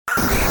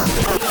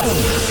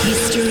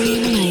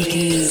History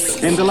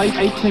Makers. In the late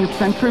 18th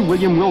century,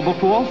 William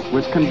Wilberforce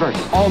was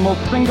converted.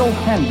 Almost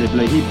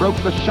single-handedly, he broke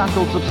the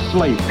shackles of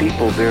slavery.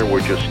 People there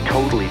were just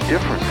totally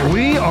different.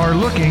 We are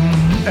looking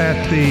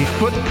at the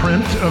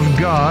footprint of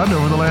God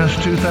over the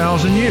last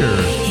 2,000 years.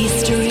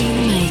 History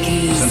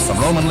Makers. Since the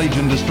Roman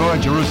legion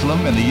destroyed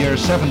Jerusalem in the year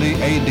 70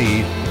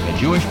 A.D., the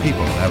Jewish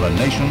people have a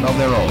nation of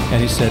their own.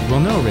 And he said, well,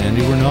 no,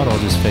 Randy, we're not all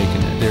just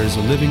faking it. There's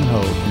a living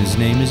hope, and his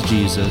name is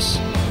Jesus.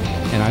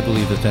 And I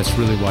believe that that's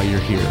really why you're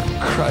here.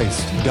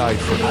 Christ died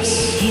for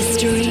us.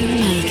 History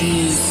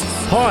Makers.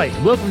 Hi,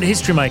 welcome to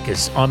History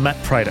Makers. I'm Matt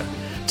Prater.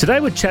 Today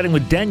we're chatting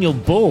with Daniel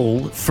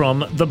Ball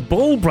from the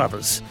Ball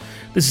Brothers.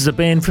 This is a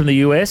band from the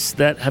US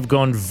that have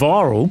gone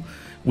viral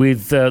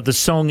with the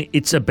song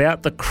It's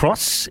About the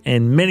Cross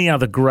and many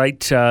other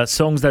great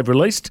songs they've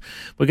released.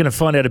 We're going to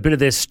find out a bit of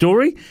their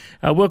story.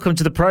 Welcome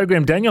to the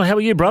program, Daniel. How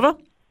are you, brother?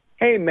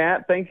 Hey,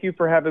 Matt. Thank you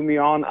for having me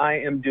on.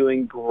 I am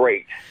doing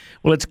great.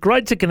 Well, it's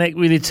great to connect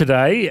with you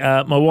today.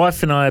 My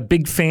wife and I are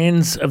big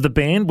fans of the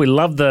band. We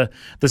love the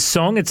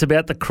song. It's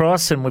About the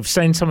Cross, and we've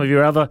seen some of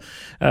your other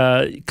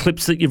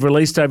clips that you've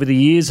released over the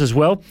years as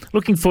well.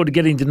 Looking forward to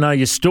getting to know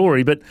your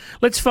story, but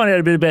let's find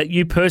out a bit about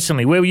you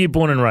personally. Where were you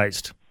born and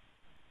raised?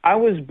 I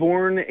was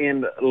born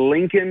in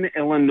Lincoln,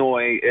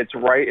 Illinois. It's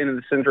right in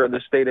the center of the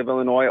state of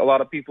Illinois. A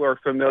lot of people are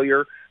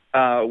familiar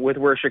with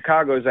where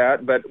Chicago's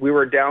at, but we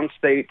were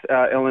downstate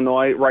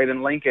Illinois, right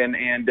in Lincoln,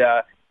 and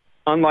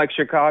unlike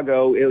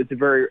Chicago, it's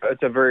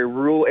a very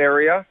rural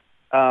area.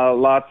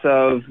 Lots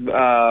of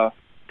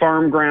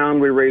farm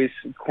ground. We raise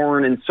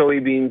corn and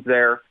soybeans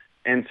there.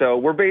 And so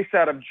we're based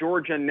out of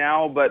Georgia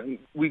now, but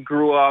we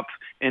grew up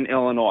in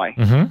Illinois.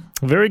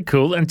 Mm-hmm. Very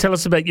cool. And tell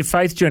us about your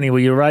faith journey. Were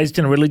you raised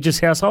in a religious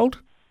household?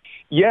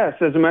 Yes.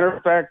 As a matter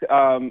of fact,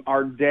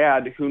 our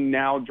dad, who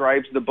now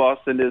drives the bus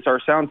and is our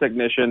sound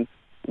technician,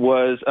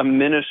 was a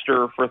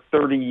minister for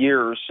 30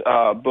 years,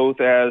 both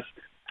as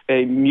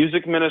a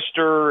music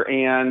minister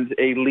and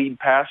a lead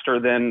pastor.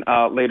 Then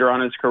later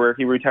on in his career,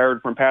 he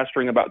retired from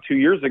pastoring about 2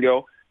 years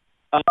ago.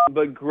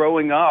 But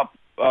growing up,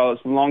 as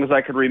long as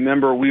I could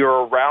remember, we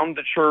were around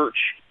the church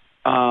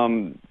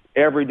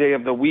every day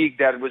of the week.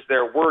 Dad was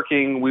there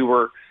working. We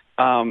were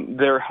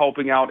there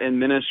helping out in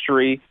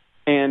ministry.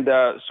 And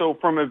so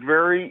from a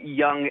very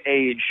young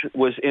age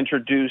was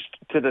introduced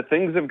to the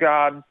things of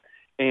God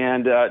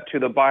and to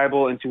the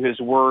Bible and to his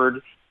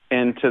word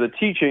and to the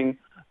teaching.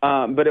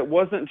 But it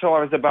wasn't until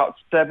I was about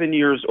 7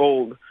 years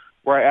old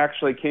where I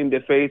actually came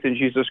to faith in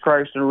Jesus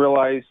Christ and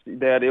realized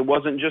that it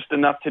wasn't just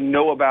enough to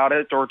know about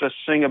it or to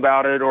sing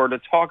about it or to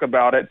talk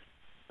about it,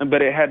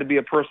 but it had to be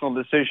a personal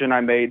decision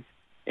I made.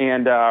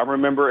 And I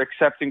remember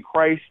accepting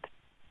Christ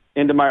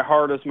into my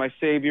heart as my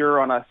Savior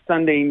on a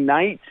Sunday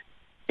night.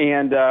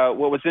 And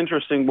what was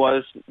interesting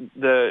was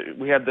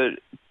we had the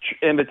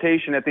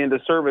invitation at the end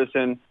of service,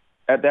 and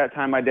at that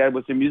time my dad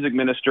was a music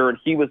minister, and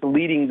he was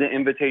leading the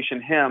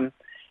invitation hymn,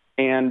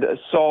 and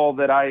saw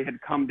that I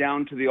had come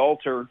down to the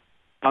altar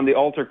on the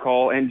altar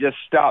call and just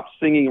stopped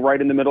singing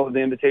right in the middle of the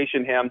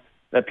invitation hymn.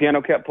 The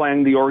piano kept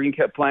playing, the organ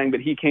kept playing, but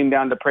he came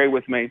down to pray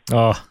with me.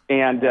 Oh.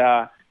 And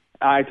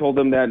I told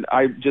him that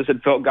I just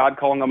had felt God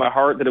calling on my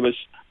heart, that it was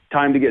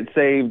time to get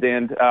saved,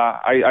 and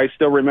I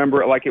still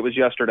remember it like it was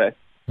yesterday.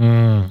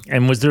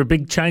 And was there a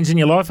big change in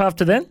your life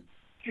after then?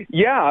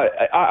 Yeah,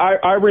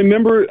 I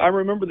remember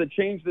the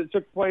change that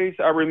took place.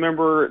 I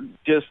remember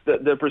just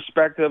the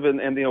perspective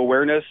and the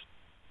awareness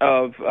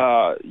of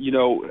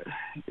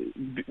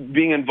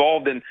being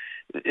involved in,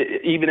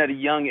 even at a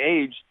young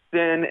age,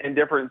 sin and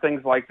different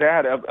things like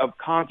that, of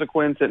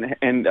consequence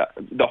and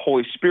the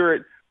Holy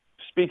Spirit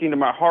speaking to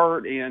my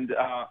heart, and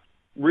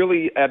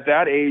really at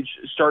that age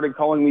started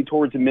calling me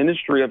towards a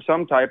ministry of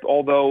some type,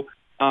 although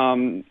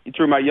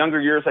through my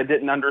younger years I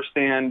didn't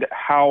understand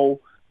how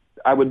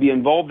I would be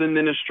involved in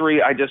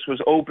ministry. I just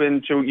was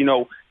open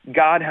to,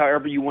 God,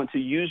 however you want to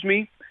use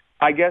me.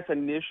 I guess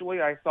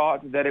initially I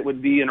thought that it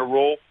would be in a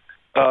role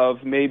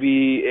of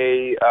maybe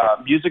a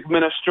music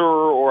minister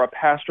or a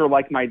pastor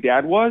like my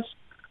dad was,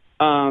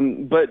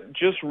 but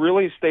just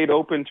really stayed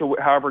open to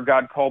however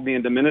God called me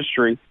into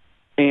ministry.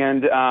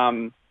 And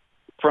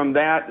from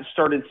that,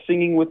 started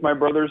singing with my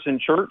brothers in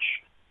church.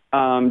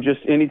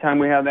 Just anytime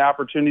we had the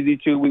opportunity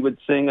to, we would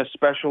sing a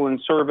special in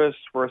service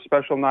for a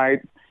special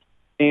night.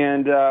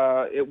 And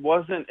it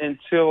wasn't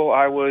until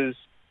I was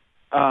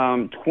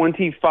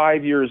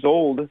 25 years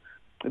old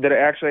that I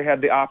actually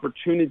had the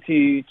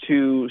opportunity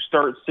to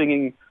start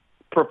singing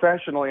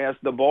professionally as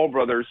the Ball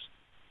Brothers,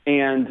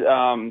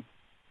 and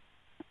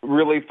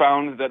really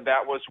found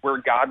that was where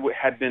God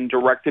had been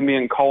directing me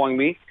and calling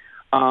me,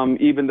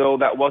 even though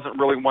that wasn't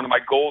really one of my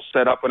goals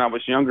set up when I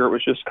was younger. It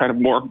was just kind of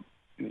more,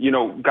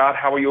 God,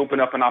 how will you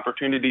open up an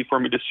opportunity for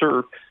me to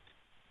serve?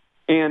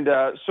 And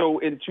so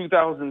in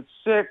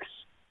 2006,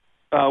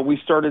 we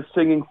started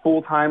singing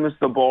full-time as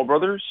the Ball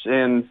Brothers,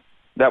 and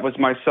that was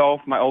myself,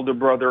 my older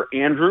brother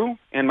Andrew,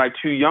 and my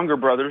two younger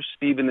brothers,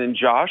 Stephen and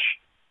Josh.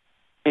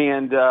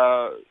 And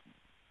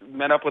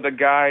met up with a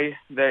guy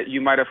that you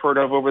might have heard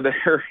of over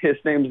there. His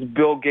name's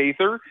Bill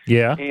Gaither.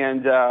 Yeah.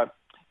 And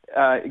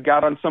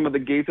got on some of the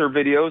Gaither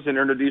videos and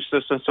introduced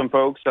us to some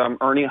folks.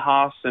 Ernie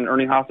Haas and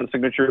Ernie Haas and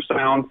Signature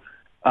Sound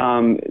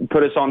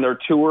put us on their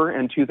tour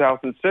in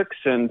 2006.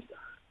 And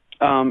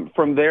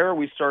from there,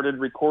 we started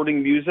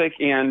recording music.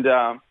 And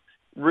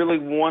really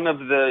one of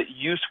the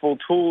useful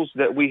tools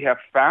that we have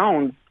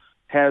found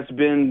has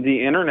been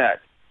the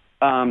Internet,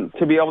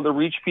 to be able to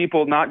reach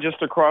people not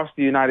just across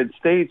the United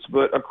States,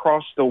 but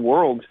across the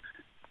world.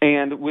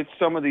 And with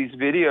some of these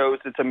videos,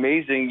 it's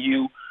amazing.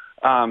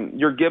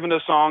 You're given a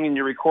song and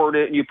you record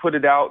it and you put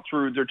it out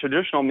through the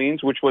traditional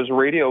means, which was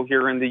radio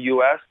here in the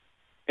U.S.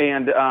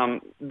 And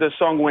the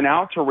song went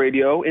out to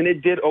radio and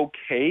it did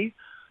okay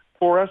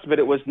for us, but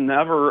it was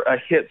never a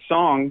hit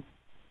song.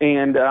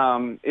 And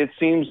it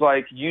seems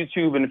like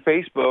YouTube and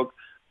Facebook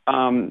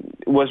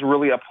was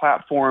really a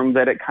platform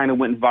that it kind of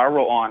went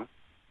viral on.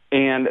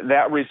 And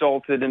that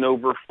resulted in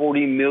over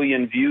 40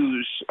 million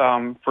views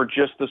for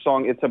just the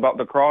song It's About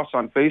the Cross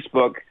on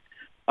Facebook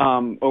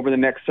over the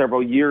next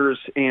several years.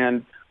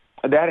 And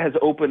that has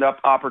opened up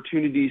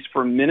opportunities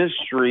for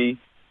ministry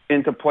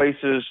into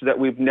places that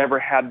we've never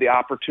had the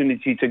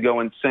opportunity to go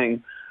and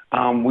sing.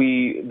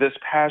 We, this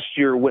past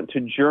year, went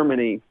to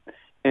Germany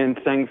and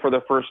sang for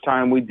the first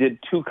time. We did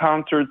 2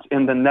 concerts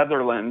in the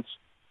Netherlands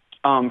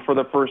for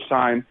the first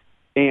time.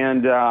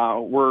 And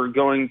we're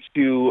going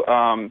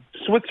to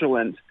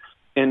Switzerland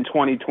in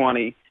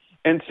 2020.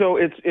 And so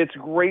it's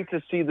great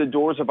to see the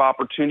doors of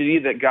opportunity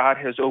that God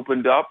has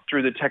opened up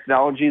through the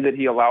technology that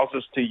he allows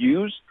us to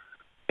use.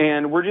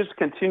 And we're just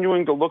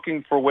continuing to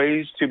looking for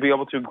ways to be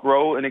able to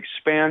grow and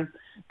expand,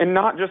 and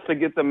not just to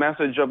get the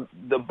message of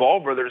the Ball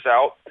Brothers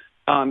out.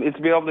 It's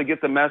to be able to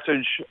get the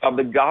message of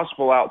the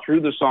gospel out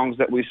through the songs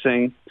that we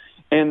sing.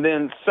 And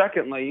then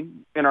secondly,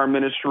 in our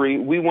ministry,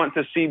 we want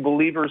to see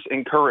believers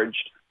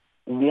encouraged.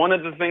 One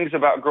of the things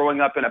about growing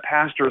up in a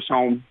pastor's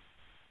home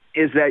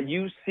is that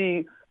you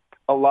see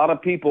a lot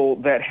of people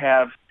that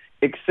have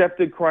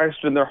accepted Christ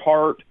in their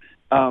heart,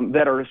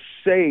 that are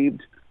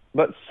saved,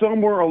 but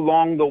somewhere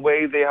along the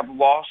way they have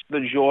lost the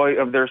joy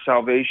of their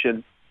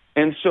salvation.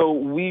 And so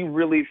we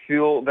really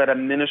feel that a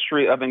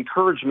ministry of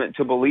encouragement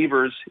to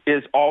believers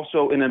is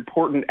also an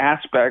important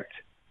aspect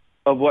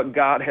of what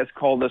God has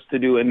called us to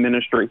do in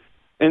ministry.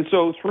 And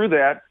so through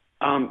that,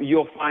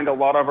 you'll find a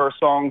lot of our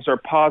songs are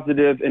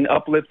positive and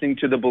uplifting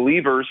to the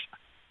believers.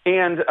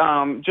 And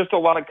just a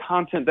lot of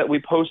content that we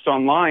post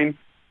online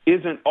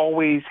isn't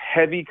always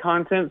heavy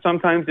content.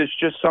 Sometimes it's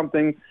just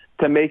something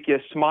to make you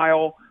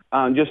smile,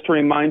 just to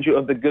remind you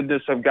of the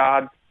goodness of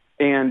God.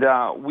 And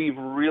we've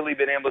really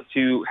been able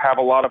to have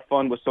a lot of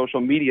fun with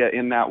social media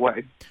in that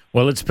way.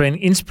 Well, it's been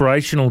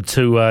inspirational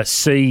to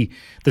see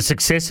the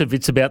success of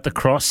It's About the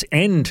Cross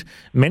and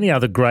many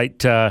other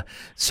great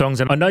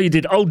songs. And I know you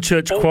did Old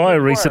Church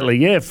Choir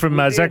recently, from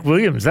Zach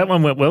Williams. That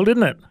one went well,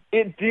 didn't it?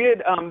 It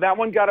did. That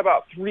one got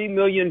about 3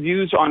 million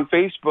views on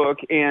Facebook.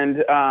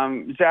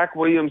 And Zach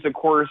Williams, of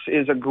course,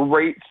 is a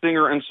great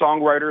singer and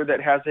songwriter that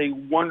has a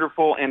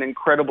wonderful and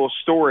incredible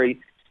story.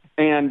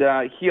 And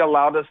he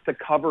allowed us to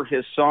cover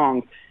his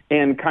song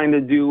and kind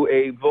of do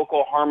a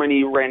vocal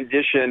harmony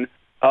rendition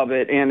of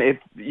it. And if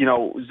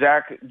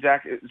Zach's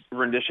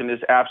rendition is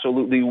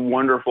absolutely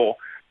wonderful,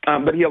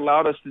 but he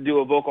allowed us to do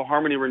a vocal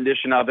harmony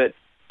rendition of it,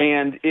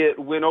 and it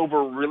went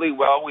over really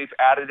well. We've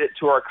added it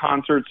to our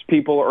concerts.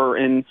 People are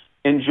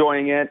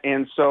enjoying it,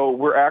 and so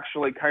we're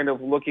actually kind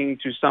of looking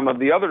to some of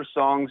the other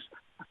songs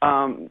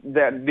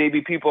that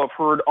maybe people have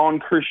heard on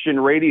Christian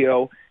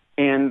radio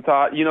and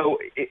thought,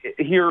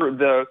 here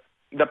the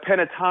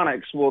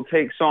Pentatonics will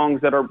take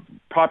songs that are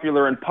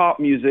popular in pop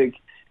music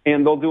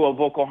and they'll do a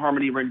vocal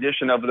harmony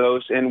rendition of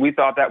those. And we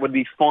thought that would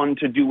be fun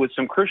to do with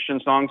some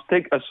Christian songs.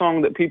 Take a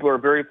song that people are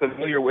very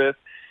familiar with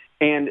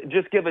and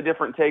just give a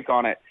different take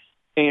on it.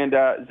 And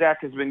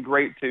Zach has been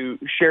great to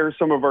share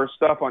some of our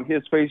stuff on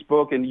his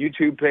Facebook and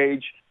YouTube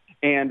page.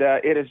 And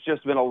it has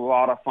just been a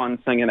lot of fun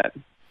singing it.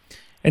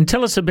 And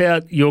tell us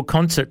about your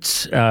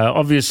concerts.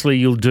 Obviously,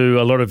 you'll do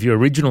a lot of your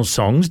original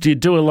songs. Do you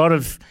do a lot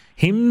of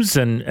hymns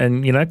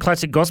and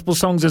classic gospel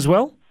songs as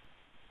well?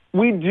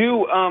 We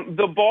do.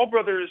 The Ball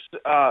Brothers,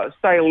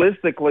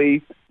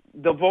 stylistically,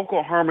 the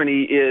vocal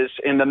harmony is,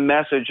 and the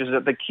message is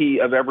at the key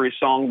of every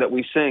song that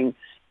we sing.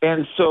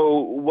 And so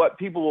what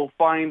people will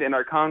find in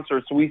our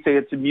concerts, we say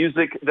it's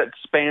music that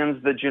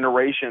spans the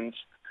generations.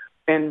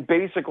 And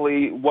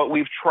basically what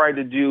we've tried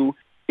to do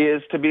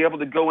is to be able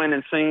to go in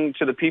and sing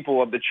to the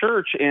people of the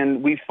church,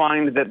 and we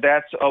find that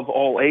that's of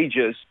all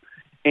ages.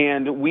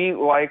 And we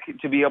like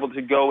to be able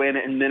to go in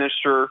and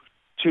minister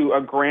to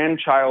a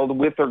grandchild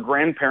with their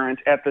grandparent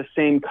at the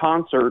same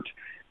concert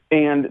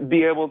and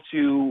be able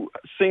to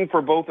sing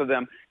for both of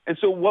them. And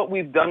so what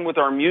we've done with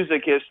our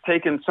music is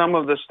taken some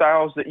of the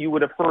styles that you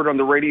would have heard on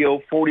the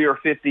radio 40 or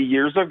 50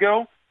 years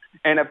ago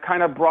and have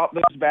kind of brought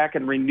those back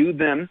and renewed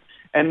them.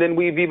 And then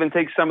we've even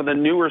taken some of the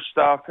newer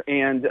stuff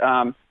and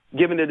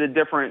given it a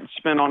different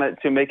spin on it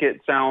to make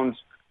it sound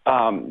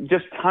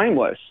just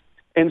timeless.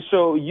 And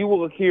so you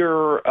will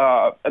hear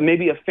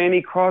maybe a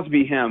Fanny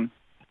Crosby hymn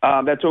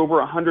that's over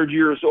 100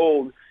 years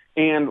old.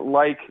 And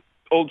like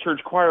old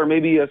church choir,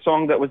 maybe a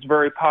song that was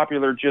very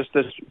popular just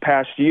this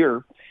past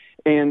year.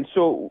 And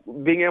so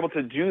being able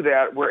to do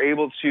that, we're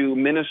able to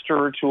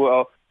minister to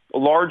a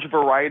large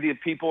variety of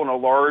people in a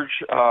large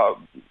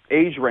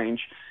age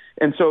range.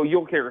 And so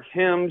you'll hear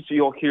hymns,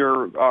 you'll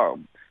hear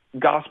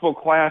gospel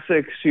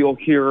classics, you'll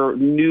hear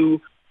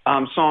new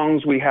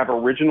songs. We have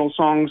original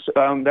songs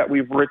that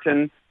we've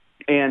written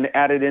and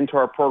added into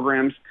our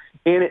programs.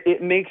 And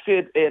it makes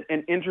it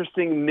an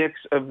interesting mix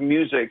of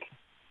music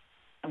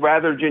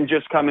rather than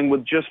just coming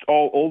with just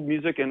all old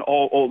music and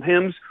all old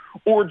hymns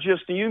or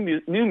just new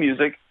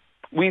music.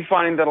 We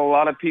find that a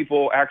lot of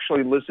people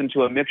actually listen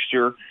to a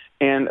mixture,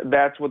 and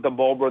that's what the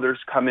Ball Brothers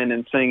come in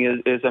and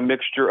sing is a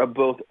mixture of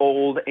both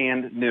old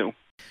and new.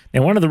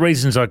 Now, one of the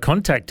reasons I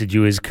contacted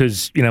you is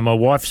because, my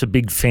wife's a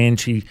big fan.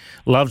 She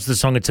loves the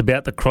song. It's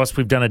about the cross.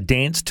 We've done a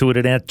dance to it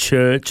at our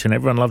church, and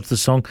everyone loves the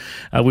song.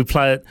 We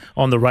play it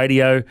on the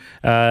radio,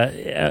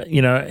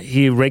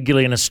 here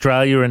regularly in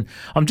Australia. And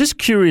I'm just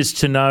curious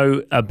to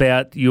know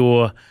about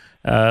your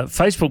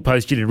Facebook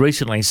post you did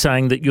recently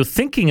saying that you're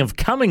thinking of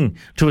coming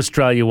to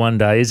Australia one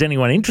day. Is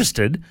anyone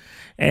interested?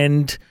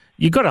 And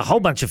you got a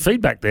whole bunch of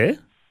feedback there.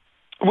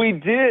 We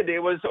did. It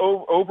was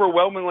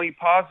overwhelmingly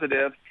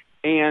positive.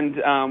 And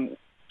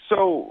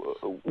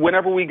so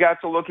whenever we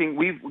got to looking,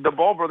 the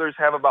Ball Brothers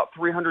have about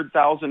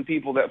 300,000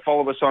 people that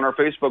follow us on our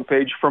Facebook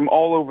page from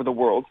all over the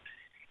world.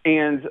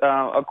 And,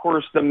 of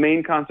course, the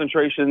main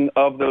concentration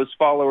of those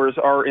followers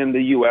are in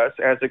the U.S.,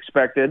 as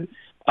expected.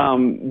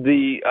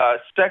 The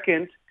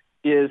second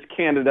is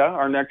Canada,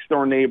 our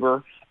next-door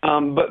neighbor.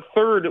 But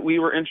third, we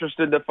were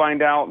interested to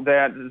find out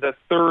that the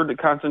third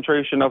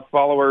concentration of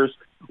followers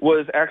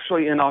was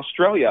actually in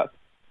Australia.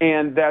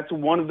 And that's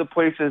one of the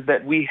places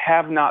that we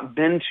have not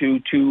been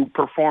to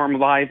perform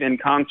live in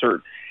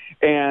concert.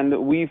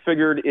 And we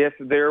figured if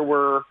there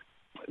were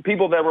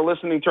people that were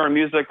listening to our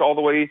music all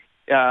the way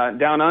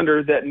down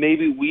under, that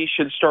maybe we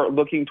should start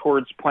looking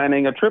towards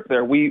planning a trip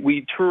there.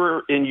 We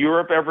tour in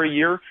Europe every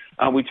year.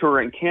 We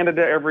tour in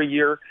Canada every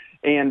year.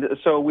 And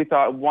so we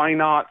thought, why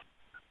not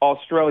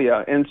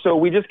Australia? And so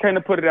we just kind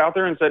of put it out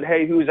there and said,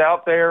 hey, who's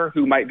out there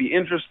who might be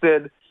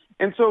interested?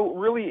 And so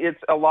really it's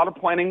a lot of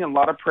planning and a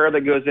lot of prayer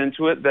that goes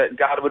into it, that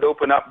God would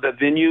open up the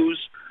venues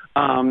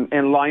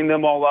and line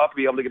them all up,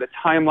 be able to get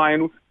a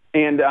timeline.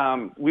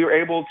 And we were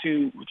able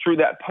to, through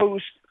that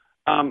post,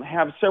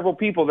 have several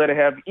people that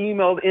have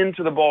emailed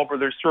into the Ball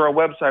Brothers through our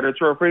website or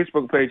through our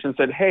Facebook page and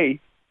said, hey,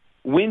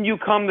 when you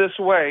come this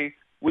way,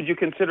 would you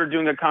consider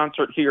doing a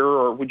concert here,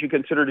 or would you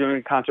consider doing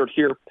a concert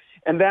here?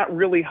 And that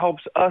really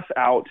helps us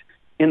out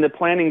in the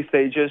planning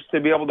stages to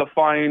be able to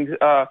find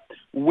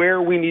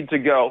where we need to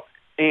go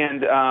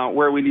and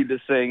where we need to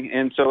sing.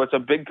 And so it's a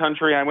big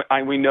country.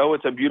 We know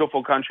it's a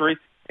beautiful country,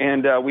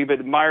 and we've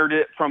admired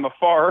it from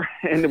afar,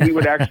 and we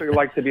would actually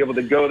like to be able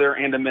to go there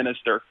and to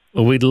minister.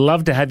 Well, we'd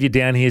love to have you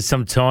down here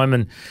sometime.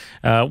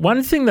 And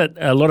one thing that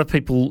a lot of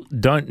people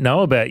don't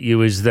know about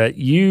you is that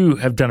you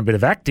have done a bit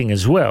of acting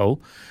as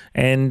well.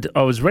 And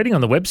I was reading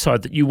on the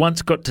website that you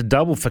once got to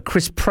double for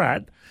Chris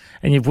Pratt,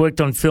 and you've worked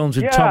on films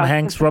with Tom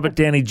Hanks, Robert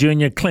Downey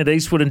Jr., Clint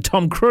Eastwood, and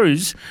Tom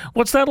Cruise.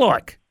 What's that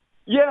like?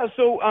 Yeah,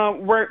 so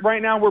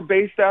right now we're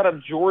based out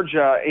of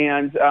Georgia,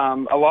 and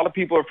a lot of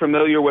people are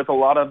familiar with a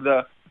lot of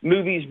the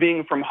movies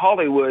being from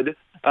Hollywood,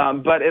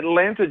 but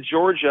Atlanta,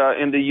 Georgia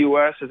in the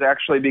U.S. has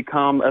actually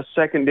become a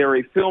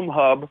secondary film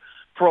hub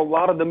for a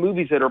lot of the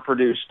movies that are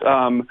produced.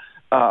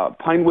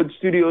 Pinewood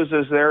Studios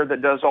is there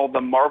that does all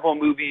the Marvel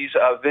movies,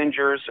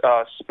 Avengers,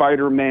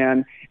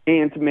 Spider-Man,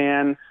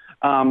 Ant-Man.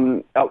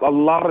 A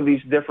lot of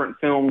these different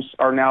films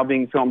are now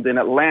being filmed in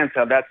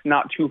Atlanta. That's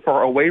not too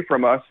far away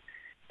from us.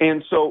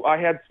 And so I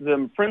had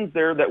some friends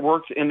there that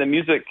worked in the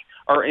music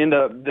or in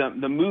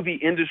the movie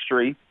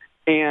industry,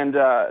 and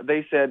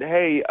they said,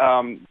 hey,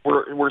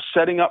 we're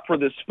setting up for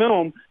this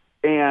film,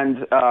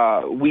 and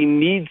we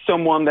need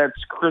someone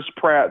that's Chris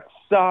Pratt's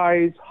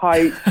size,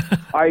 height,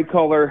 eye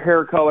color,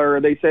 hair color.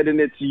 They said, and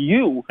it's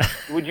you.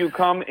 Would you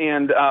come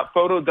and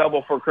photo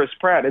double for Chris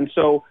Pratt? And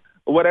so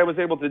what I was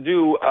able to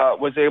do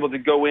was able to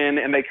go in,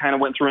 and they kind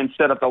of went through and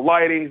set up the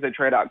lightings. They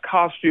tried out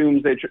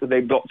costumes. They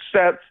built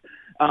sets.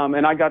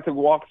 And I got to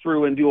walk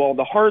through and do all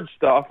the hard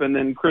stuff, and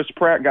then Chris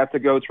Pratt got to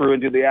go through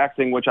and do the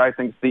acting, which I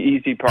think is the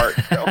easy part.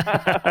 So,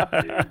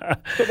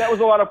 so that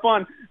was a lot of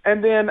fun.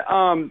 And then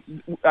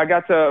I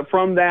got to,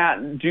 from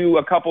that, do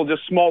a couple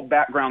just small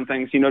background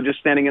things, just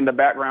standing in the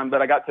background.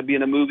 But I got to be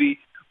in a movie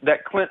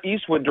that Clint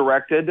Eastwood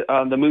directed,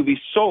 the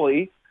movie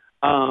Sully,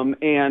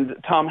 and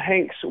Tom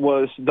Hanks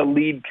was the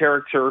lead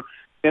character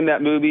in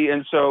that movie.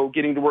 And so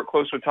getting to work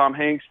close with Tom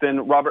Hanks,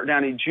 then Robert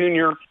Downey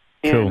Jr.,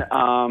 in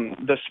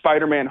the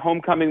Spider-Man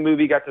Homecoming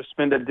movie, got to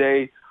spend a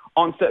day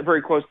on set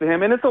very close to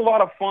him. And it's a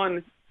lot of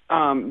fun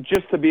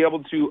just to be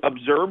able to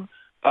observe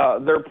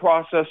their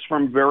process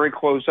from very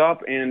close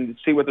up and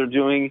see what they're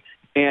doing.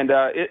 And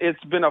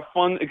it's been a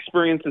fun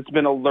experience. It's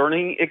been a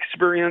learning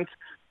experience,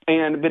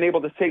 and been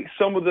able to take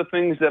some of the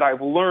things that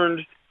I've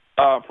learned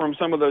from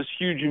some of those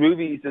huge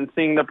movies and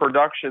seeing the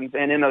productions,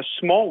 and in a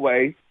small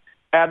way,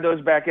 add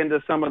those back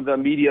into some of the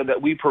media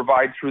that we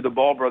provide through the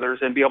Ball Brothers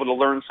and be able to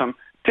learn some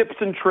tips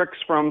and tricks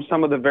from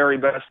some of the very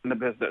best in the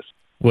business.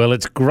 Well,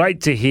 it's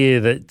great to hear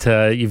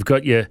that you've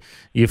got your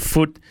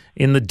foot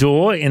in the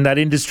door in that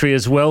industry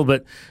as well.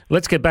 But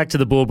let's get back to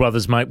the Ball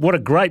Brothers, mate. What a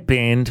great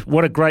band.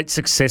 What a great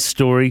success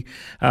story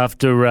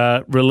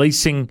after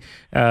releasing,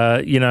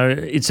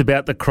 It's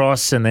About the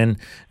Cross and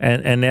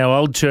now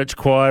Old Church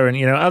Choir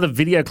and, other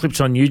video clips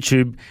on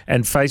YouTube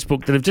and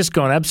Facebook that have just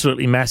gone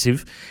absolutely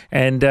massive.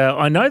 And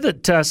I know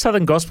that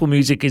Southern gospel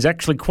music is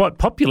actually quite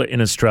popular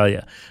in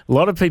Australia. A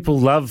lot of people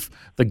love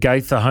the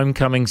Gaither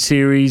Homecoming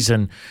series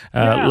and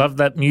love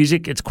that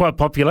music. It's quite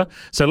popular.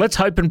 So let's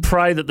hope and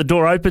pray that the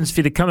door opens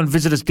for you to come and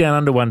visit us down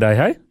under one day,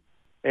 hey?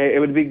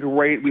 It would be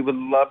great. We would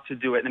love to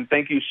do it. And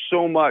thank you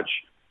so much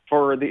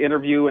for the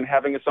interview and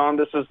having us on.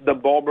 This is the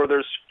Ball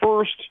Brothers'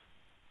 first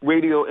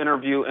radio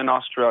interview in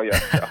Australia.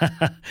 So.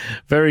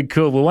 Very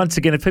cool. Well, once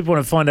again, if people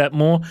want to find out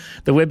more,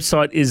 the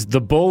website is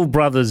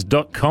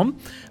theballbrothers.com,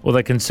 or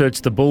they can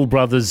search The Ball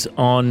Brothers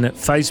on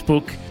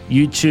Facebook,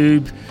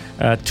 YouTube,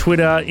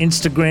 Twitter,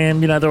 Instagram.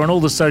 They're on all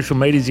the social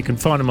medias. You can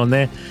find them on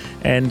there.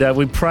 And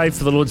we pray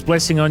for the Lord's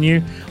blessing on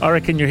you. I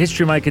reckon you're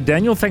History Maker,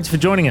 Daniel. Thanks for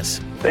joining us.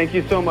 Thank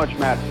you so much,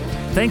 Matt.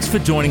 Thanks for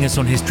joining us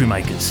on History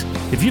Makers.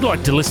 If you'd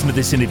like to listen to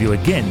this interview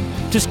again,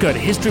 just go to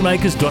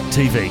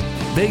historymakers.tv.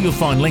 There you'll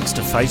find links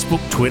to Facebook,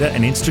 Twitter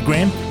and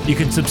Instagram. You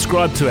can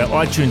subscribe to our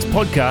iTunes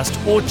podcast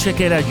or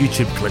check out our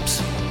YouTube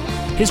clips.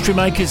 History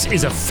Makers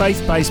is a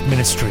faith-based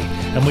ministry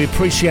and we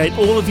appreciate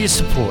all of your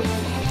support.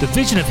 The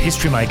vision of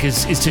History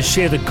Makers is to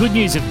share the good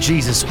news of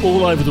Jesus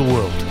all over the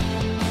world.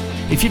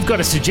 If you've got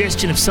a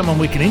suggestion of someone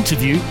we can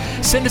interview,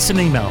 send us an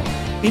email,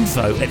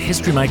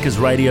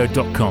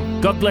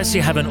 info@historymakersradio.com. God bless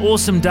you. Have an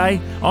awesome day.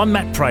 I'm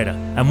Matt Prater,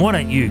 and why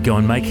don't you go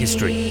and make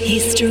history?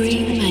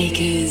 History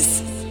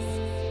Makers.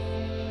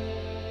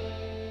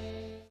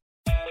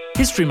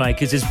 History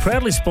Makers is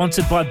proudly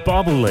sponsored by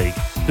Bible League,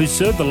 who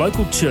serve the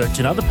local church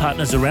and other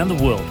partners around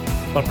the world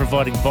by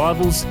providing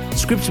Bibles,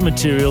 scripture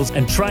materials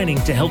and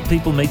training to help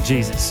people meet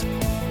Jesus.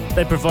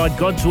 They provide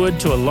God's Word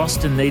to a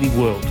lost and needy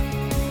world.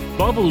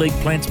 Bible League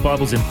plants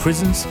Bibles in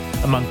prisons,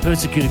 among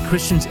persecuted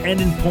Christians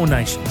and in poor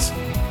nations,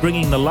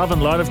 bringing the love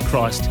and light of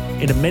Christ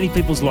into many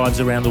people's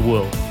lives around the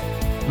world.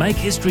 Make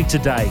history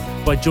today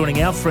by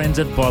joining our friends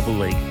at Bible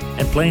League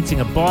and planting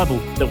a Bible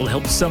that will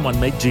help someone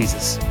meet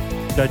Jesus.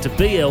 Go to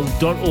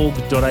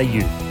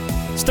bl.org.au.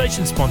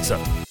 Station sponsor,